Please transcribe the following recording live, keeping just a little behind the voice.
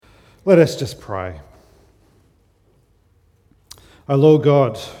Let us just pray. O Lord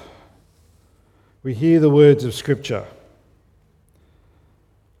God, we hear the words of Scripture.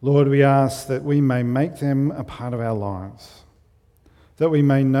 Lord, we ask that we may make them a part of our lives, that we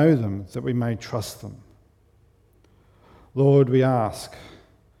may know them, that we may trust them. Lord, we ask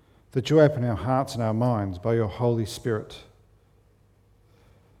that you open our hearts and our minds by your Holy Spirit,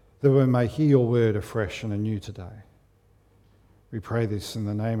 that we may hear your word afresh and anew today. We pray this in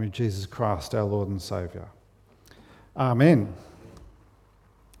the name of Jesus Christ, our Lord and Saviour. Amen.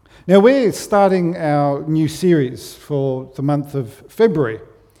 Now, we're starting our new series for the month of February,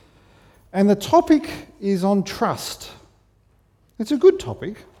 and the topic is on trust. It's a good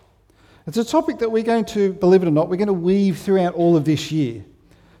topic. It's a topic that we're going to, believe it or not, we're going to weave throughout all of this year,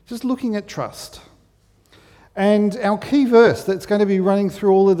 just looking at trust. And our key verse that's going to be running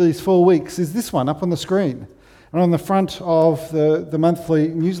through all of these 4 weeks is this one up on the screen. And on the front of the monthly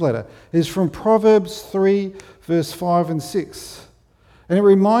newsletter is from Proverbs 3, verse 5 and 6. And it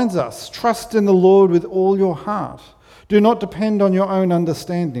reminds us, trust in the Lord with all your heart. Do not depend on your own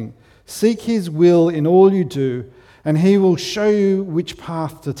understanding. Seek his will in all you do, and he will show you which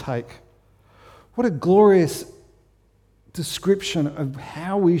path to take. What a glorious description of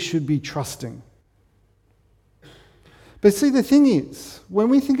how we should be trusting. But see, the thing is, when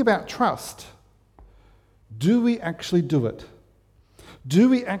we think about trust, do we actually do it? Do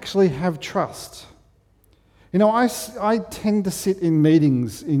we actually have trust? You know, I tend to sit in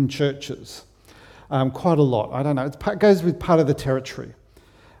meetings in churches quite a lot. I don't know, it goes with part of the territory.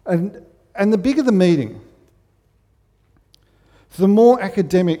 And the bigger the meeting, the more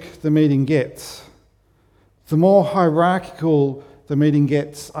academic the meeting gets, the more hierarchical the meeting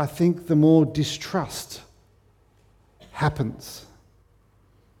gets, I think the more distrust happens.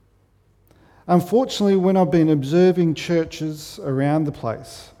 Unfortunately, when I've been observing churches around the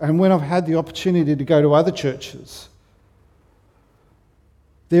place, and when I've had the opportunity to go to other churches,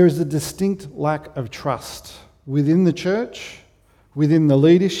 there is a distinct lack of trust within the church, within the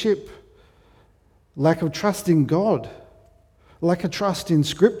leadership, lack of trust in God, lack of trust in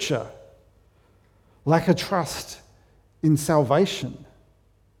Scripture, lack of trust in salvation.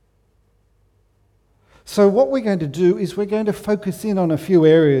 So what we're going to do is we're going to focus in on a few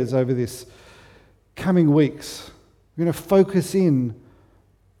areas over this coming weeks. We're going to focus in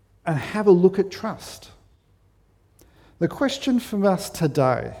and have a look at trust. The question from us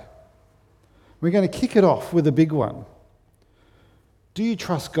today, we're going to kick it off with a big one. Do you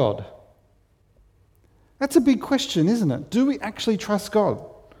trust God? That's a big question, isn't it? Do we actually trust God?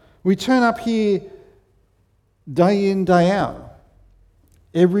 We turn up here day in, day out,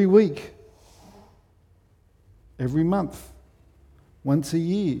 every week, every month, once a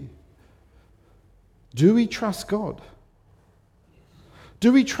year. Do we trust God?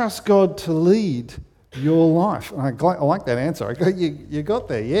 Do we trust God to lead your life? I like that answer. You got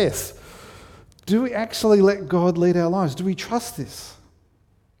there, yes. Do we actually let God lead our lives? Do we trust this?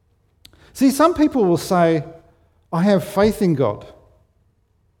 See, some people will say, I have faith in God.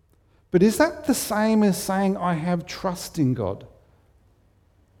 But is that the same as saying I have trust in God?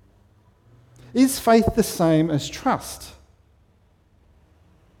 Is faith the same as trust?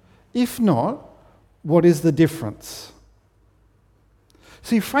 If not, what is the difference?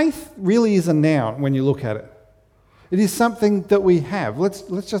 See, faith really is a noun when you look at it. It is something that we have. Let's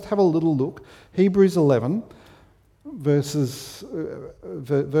just have a little look. Hebrews 11, verse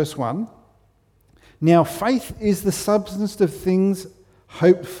 1. Now faith is the substance of things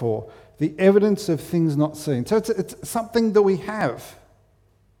hoped for, the evidence of things not seen. So it's something that we have.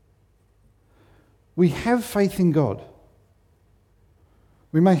 We have faith in God.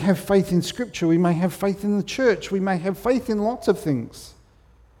 We may have faith in Scripture, we may have faith in the church, we may have faith in lots of things.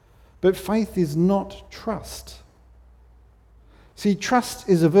 But faith is not trust. See, trust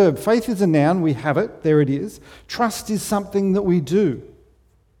is a verb. Faith is a noun, we have it, there it is. Trust is something that we do.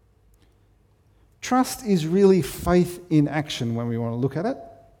 Trust is really faith in action when we want to look at it.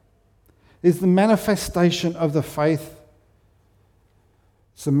 It's the manifestation of the faith.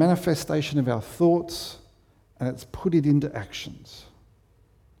 It's the manifestation of our thoughts, and it's put it into actions.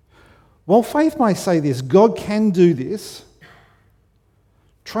 While faith may say this, God can do this,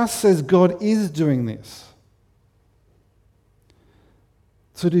 trust says God is doing this.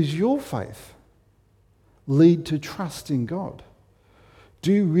 So does your faith lead to trust in God?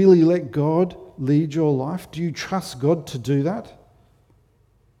 Do you really let God lead your life? Do you trust God to do that?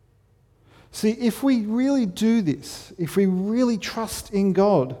 See, if we really do this, if we really trust in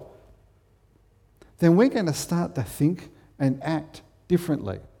God, then we're going to start to think and act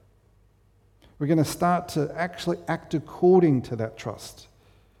differently. We're going to start to actually act according to that trust.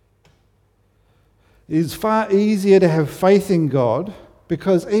 It is far easier to have faith in God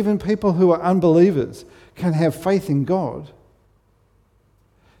because even people who are unbelievers can have faith in God.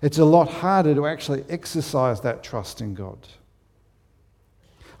 It's a lot harder to actually exercise that trust in God.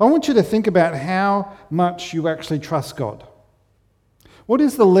 I want you to think about how much you actually trust God. What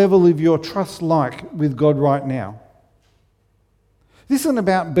is the level of your trust like with God right now? This isn't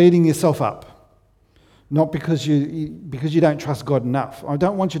about beating yourself up, not because you don't trust God enough. I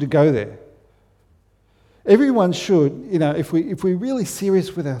don't want you to go there. Everyone should, if we're really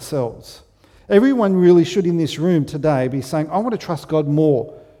serious with ourselves, everyone really should in this room today be saying, I want to trust God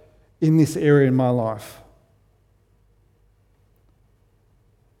more in this area in my life.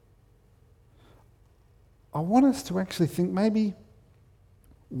 I want us to actually think maybe,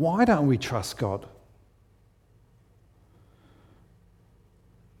 why don't we trust God?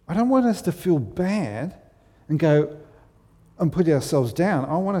 I don't want us to feel bad and go and put ourselves down.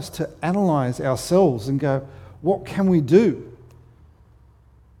 I want us to analyse ourselves and go, what can we do?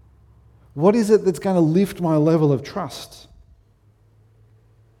 What is it that's going to lift my level of trust?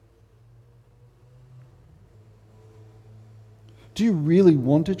 Do you really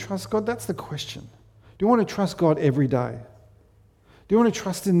want to trust God? That's the question. Do you want to trust God every day? Do you want to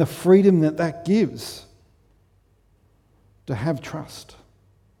trust in the freedom that gives to have trust?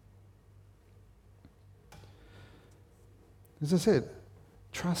 As I said,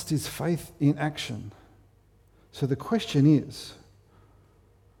 trust is faith in action. So the question is,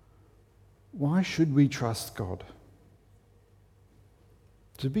 why should we trust God?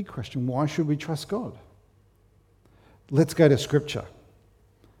 It's a big question. Why should we trust God? Let's go to Scripture.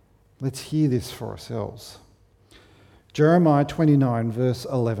 Let's hear this for ourselves. Jeremiah 29 verse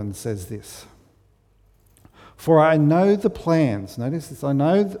 11 says this. For I know the plans, notice this,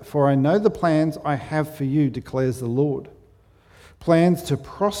 for I know the plans I have for you, declares the Lord. Plans to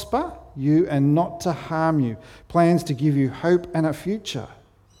prosper you and not to harm you. Plans to give you hope and a future.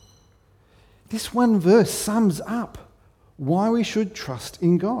 This one verse sums up why we should trust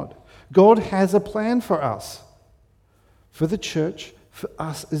in God. God has a plan for us, for the church, for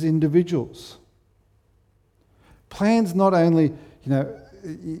us as individuals. Plans not only,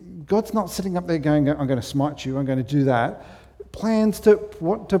 God's not sitting up there going, I'm going to smite you, I'm going to do that. Plans to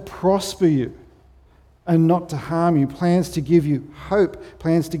prosper you and not to harm you. Plans to give you hope.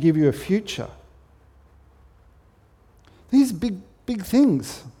 Plans to give you a future. These big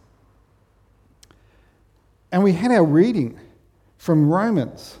things. And we had our reading from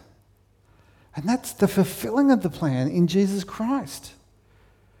Romans. And that's the fulfilling of the plan in Jesus Christ.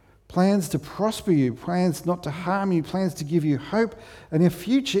 Plans to prosper you, plans not to harm you, plans to give you hope, and your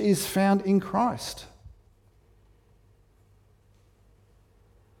future is found in Christ.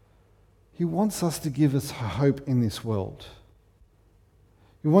 He wants us to give us hope in this world.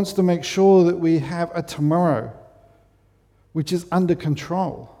 He wants to make sure that we have a tomorrow which is under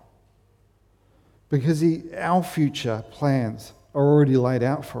control, because our future plans are already laid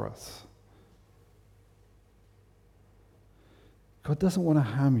out for us. God doesn't want to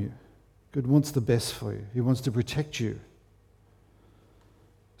harm you. God wants the best for you. He wants to protect you.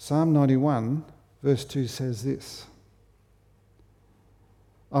 Psalm 91, verse 2 says this.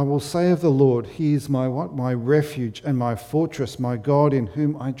 I will say of the Lord, He is my what? My refuge and my fortress, my God in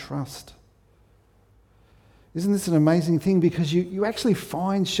whom I trust. Isn't this an amazing thing? Because you actually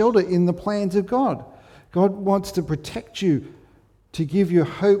find shelter in the plans of God. God wants to protect you, to give you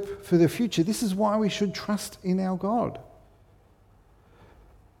hope for the future. This is why we should trust in our God.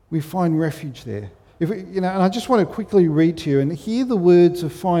 We find refuge there. And I just want to quickly read to you and hear the words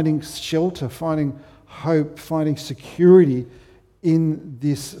of finding shelter, finding hope, finding security in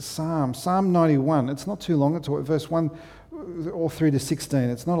this psalm. Psalm 91, it's not too long, it's verse 1 all through to 16.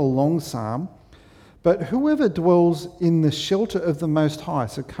 It's not a long psalm. But whoever dwells in the shelter of the Most High,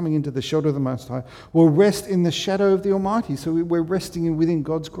 so coming into the shelter of the Most High, will rest in the shadow of the Almighty. So we're resting within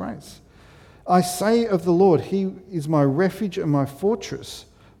God's grace. I say of the Lord, He is my refuge and my fortress,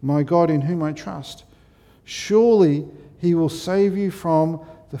 my God in whom I trust. Surely He will save you from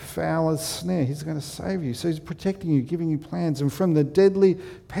the fowler's snare. He's going to save you. So He's protecting you, giving you plans. And from the deadly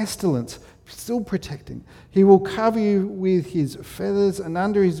pestilence, still protecting. He will cover you with His feathers, and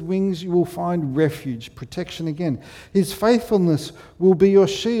under His wings you will find refuge, protection again. His faithfulness will be your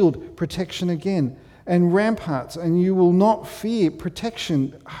shield, protection again, and ramparts, and you will not fear,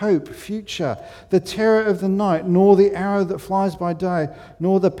 protection, hope, future, the terror of the night, nor the arrow that flies by day,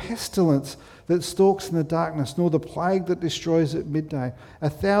 nor the pestilence that stalks in the darkness, nor the plague that destroys at midday.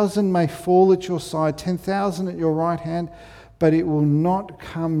 1,000 may fall at your side, 10,000 at your right hand, but it will not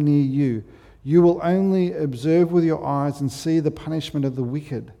come near you. You will only observe with your eyes and see the punishment of the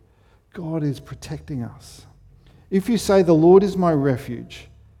wicked. God is protecting us. If you say, "The Lord is my refuge,"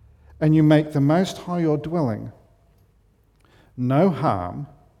 and you make the Most High your dwelling, no harm,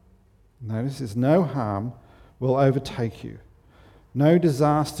 notice this, no harm will overtake you. No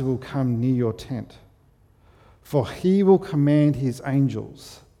disaster will come near your tent. For he will command his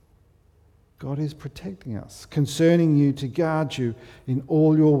angels. God is protecting us, concerning you to guard you in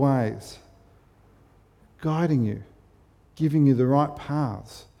all your ways, guiding you, giving you the right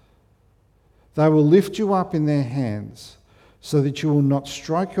paths. They will lift you up in their hands so that you will not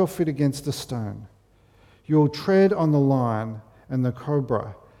strike your foot against a stone. You will tread on the lion and the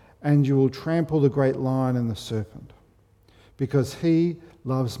cobra, and you will trample the great lion and the serpent. Because he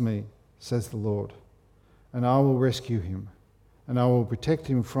loves me, says the Lord, and I will rescue him, and I will protect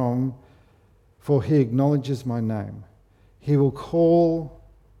him for he acknowledges my name. He will call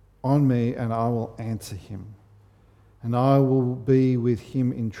on me, and I will answer him, and I will be with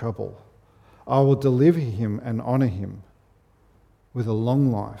him in trouble. I will deliver him and honor him. With a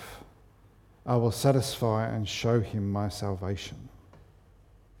long life, I will satisfy and show him my salvation.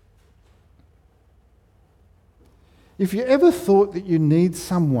 If you ever thought that you need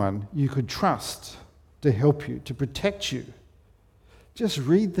someone you could trust to help you, to protect you, just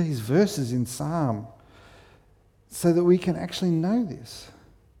read these verses in Psalm so that we can actually know this.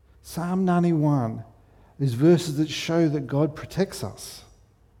 Psalm 91, these verses that show that God protects us,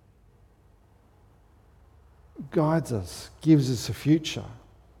 guides us, gives us a future.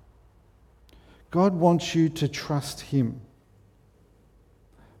 God wants you to trust him.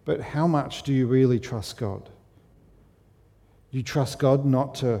 But how much do you really trust God? Do you trust God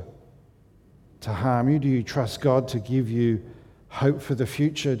not to harm you? Do you trust God to give you hope for the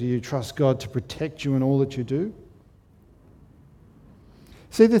future? Do you trust God to protect you in all that you do?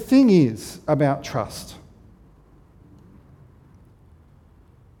 See, the thing is about trust.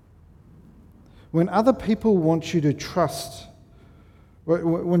 When other people want you to trust,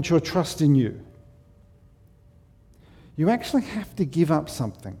 want your trust in you, you actually have to give up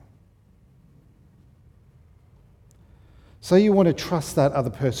something. Say you want to trust that other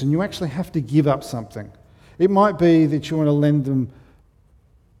person, you actually have to give up something. It might be that you want to lend them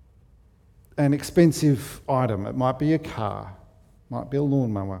an expensive item. It might be a car, it might be a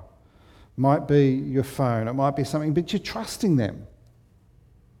lawnmower, it might be your phone, it might be something, but you're trusting them.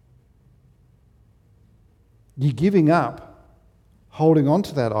 You're giving up, holding on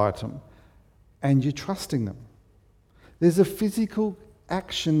to that item, and you're trusting them. There's a physical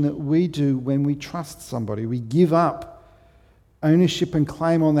action that we do when we trust somebody. We give up ownership and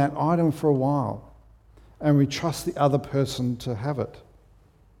claim on that item for a while, and we trust the other person to have it.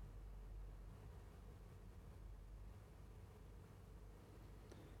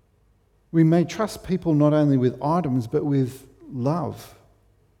 We may trust people not only with items, but with love,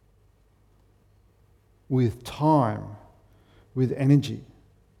 with time, with energy.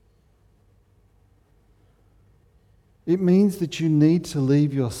 It means that you need to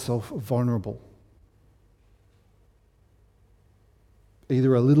leave yourself vulnerable.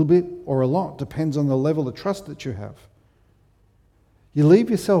 Either a little bit or a lot, depends on the level of trust that you have. You leave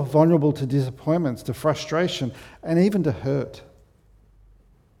yourself vulnerable to disappointments, to frustration, and even to hurt.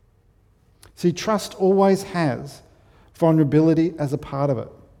 See, trust always has vulnerability as a part of it.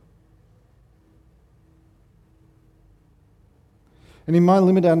 And in my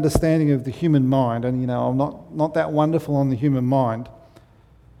limited understanding of the human mind, and I'm not that wonderful on the human mind,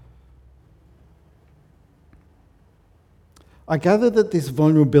 I gather that this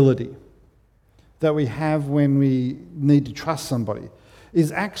vulnerability that we have when we need to trust somebody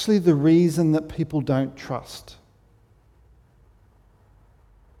is actually the reason that people don't trust.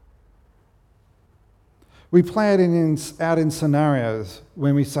 We play it out in scenarios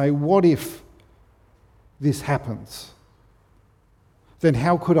when we say, what if this happens? Then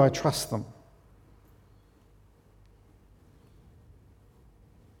how could I trust them?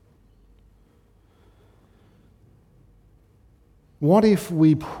 What if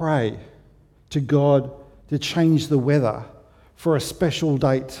we pray to God to change the weather for a special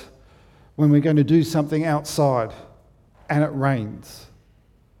date when we're going to do something outside and it rains?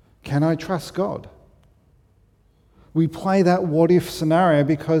 Can I trust God? We play that what if scenario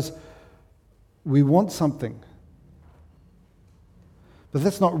because we want something. But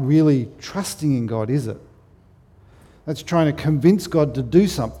that's not really trusting in God, is it? That's trying to convince God to do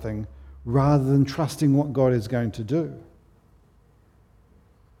something rather than trusting what God is going to do.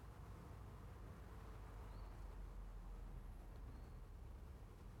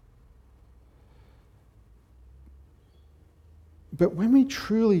 But when we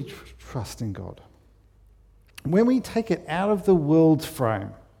truly trust in God, when we take it out of the world's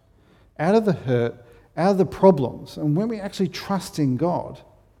frame out of the hurt, out of the problems. And when we actually trust in God,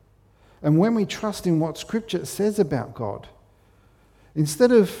 and when we trust in what Scripture says about God,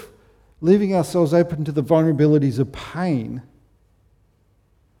 instead of leaving ourselves open to the vulnerabilities of pain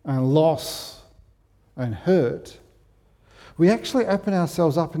and loss and hurt, we actually open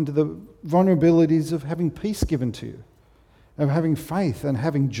ourselves up into the vulnerabilities of having peace given to you, of having faith and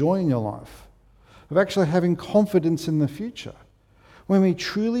having joy in your life, of actually having confidence in the future. When we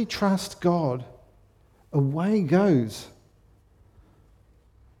truly trust God, away goes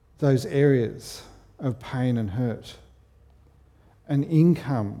those areas of pain and hurt, and in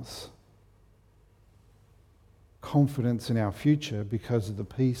comes confidence in our future because of the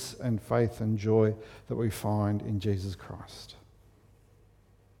peace and faith and joy that we find in Jesus Christ.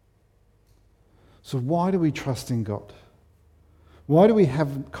 So why do we trust in God? Why do we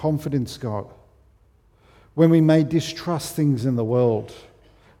have confidence in God when we may distrust things in the world,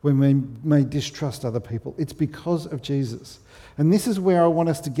 when we may distrust other people? It's because of Jesus. And this is where I want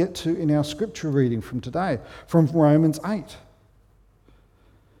us to get to in our scripture reading from today, from Romans 8.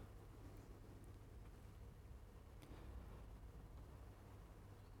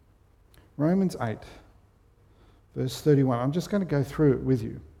 Romans 8, verse 31. I'm just going to go through it with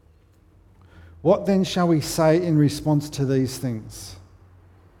you. What then shall we say in response to these things?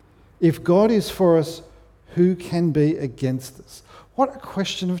 If God is for us, who can be against us? What a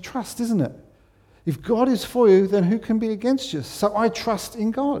question of trust, isn't it? If God is for you, then who can be against you? So I trust in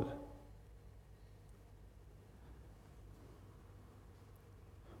God.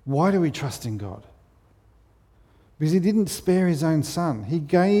 Why do we trust in God? Because he didn't spare his own son. He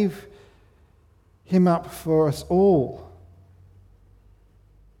gave him up for us all.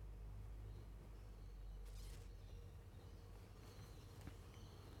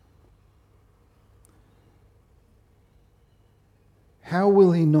 How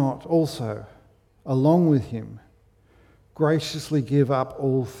will he not also, along with him, graciously give up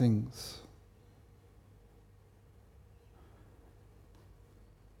all things?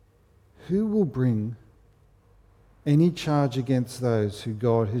 Who will bring any charge against those who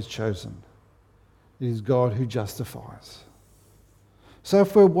God has chosen? It is God who justifies. So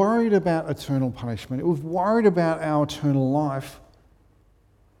if we're worried about eternal punishment, if we're worried about our eternal life,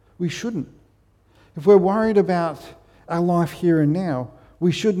 we shouldn't. If we're worried about our life here and now,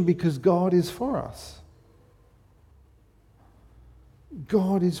 we shouldn't, because God is for us.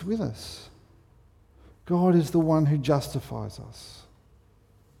 God is with us. God is the one who justifies us.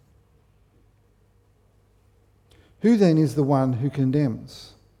 Who then is the one who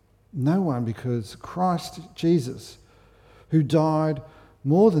condemns? No one, because Christ Jesus, who died,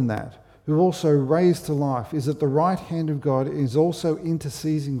 more than that, who also raised to life, is at the right hand of God, is also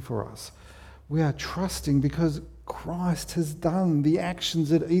interceding for us. We are trusting because Christ has done the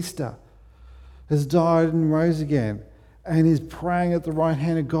actions at Easter, has died and rose again, and is praying at the right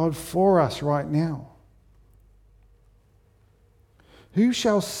hand of God for us right now. Who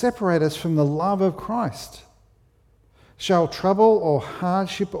shall separate us from the love of Christ? Shall trouble or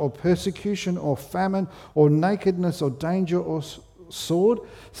hardship or persecution or famine or nakedness or danger or sword?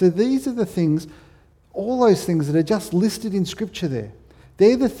 So these are the things, all those things that are just listed in Scripture there.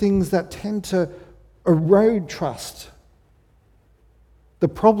 They're the things that tend to erode trust. The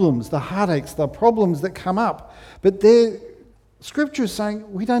problems, the heartaches, the problems that come up. But Scripture is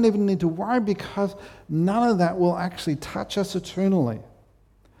saying we don't even need to worry, because none of that will actually touch us eternally,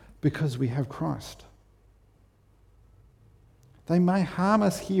 because we have Christ. They may harm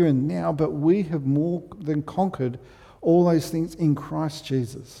us here and now, but we have more than conquered all those things in Christ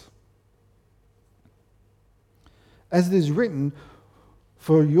Jesus. As it is written,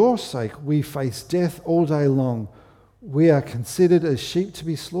 for your sake we face death all day long. We are considered as sheep to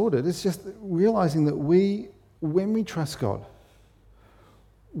be slaughtered. It's just realizing that when we trust God,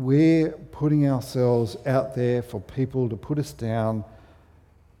 we're putting ourselves out there for people to put us down,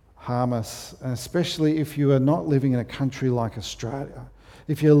 harm us, and especially if you are not living in a country like Australia.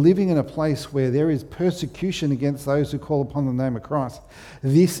 If you're living in a place where there is persecution against those who call upon the name of Christ,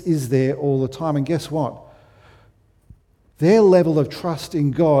 this is there all the time. And guess what? Their level of trust in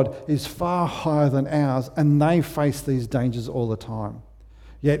God is far higher than ours, and they face these dangers all the time.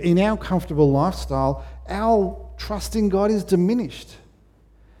 Yet in our comfortable lifestyle, our trust in God is diminished.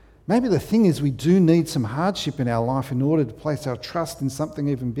 Maybe the thing is, we do need some hardship in our life in order to place our trust in something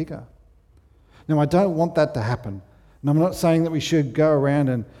even bigger. Now, I don't want that to happen. And I'm not saying that we should go around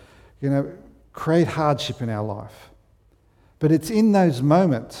and, create hardship in our life. But it's in those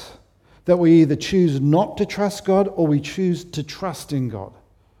moments that we either choose not to trust God or we choose to trust in God.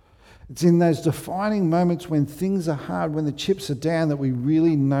 It's in those defining moments when things are hard, when the chips are down, that we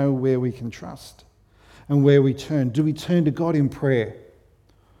really know where we can trust and where we turn. Do we turn to God in prayer?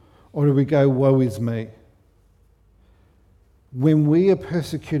 Or do we go, woe is me? When we are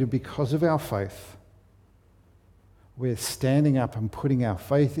persecuted because of our faith, we're standing up and putting our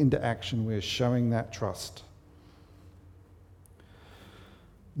faith into action. We're showing that trust.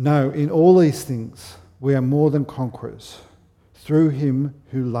 No, in all these things, we are more than conquerors through him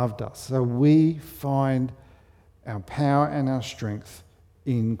who loved us. So we find our power and our strength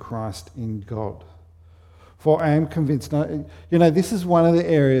in Christ, in God. For I am convinced, this is one of the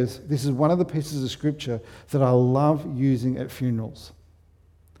areas, this is one of the pieces of scripture that I love using at funerals.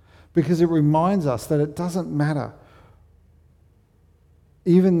 Because it reminds us that it doesn't matter,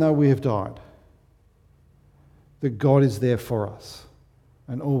 even though we have died, that God is there for us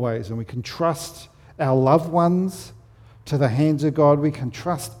and always. And we can trust our loved ones to the hands of God. We can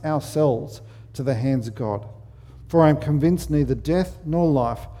trust ourselves to the hands of God. For I am convinced neither death nor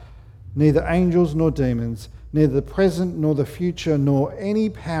life, neither angels nor demons, neither the present nor the future, nor any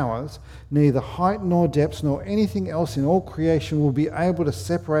powers, neither height nor depths, nor anything else in all creation will be able to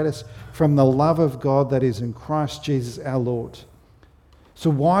separate us from the love of God that is in Christ Jesus our Lord. So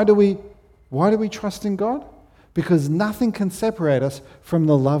why do we trust in God? Because nothing can separate us from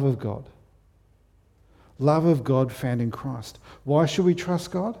the love of God. Love of God found in Christ. Why should we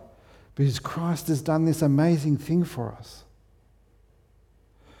trust God? Because Christ has done this amazing thing for us.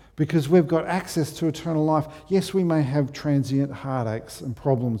 Because we've got access to eternal life. Yes, we may have transient heartaches and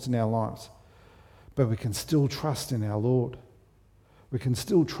problems in our lives, but we can still trust in our Lord. We can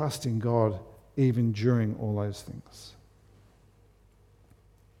still trust in God even during all those things.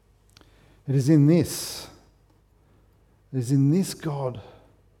 It is in this God,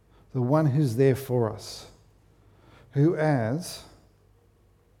 the one who's there for us, who, as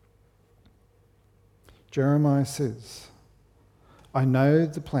Jeremiah says, I know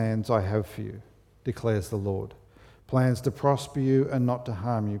the plans I have for you, declares the Lord. Plans to prosper you and not to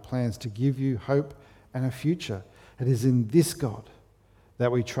harm you. Plans to give you hope and a future. It is in this God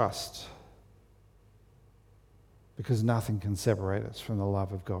that we trust, because nothing can separate us from the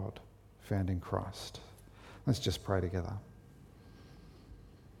love of God found in Christ. Let's just pray together.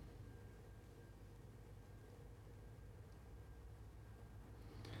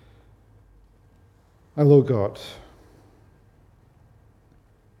 Oh Lord God,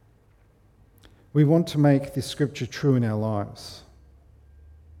 we want to make this scripture true in our lives.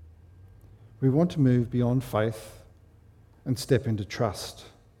 We want to move beyond faith and step into trust.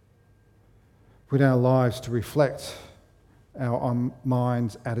 Put our lives to reflect our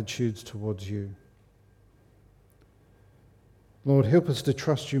mind's attitudes towards you. Lord, help us to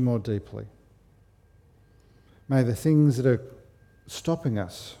trust you more deeply. May the things that are stopping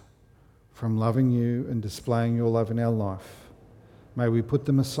us from loving you and displaying your love in our life, may we put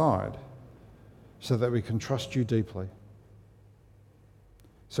them aside so that we can trust you deeply,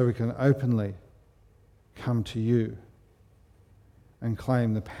 so we can openly come to you and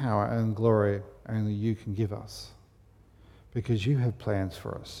claim the power and glory only you can give us, because you have plans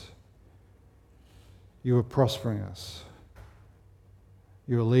for us. You are prospering us.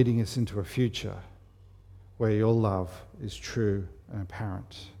 You are leading us into a future where your love is true and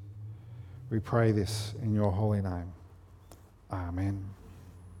apparent. We pray this in your holy name. Amen.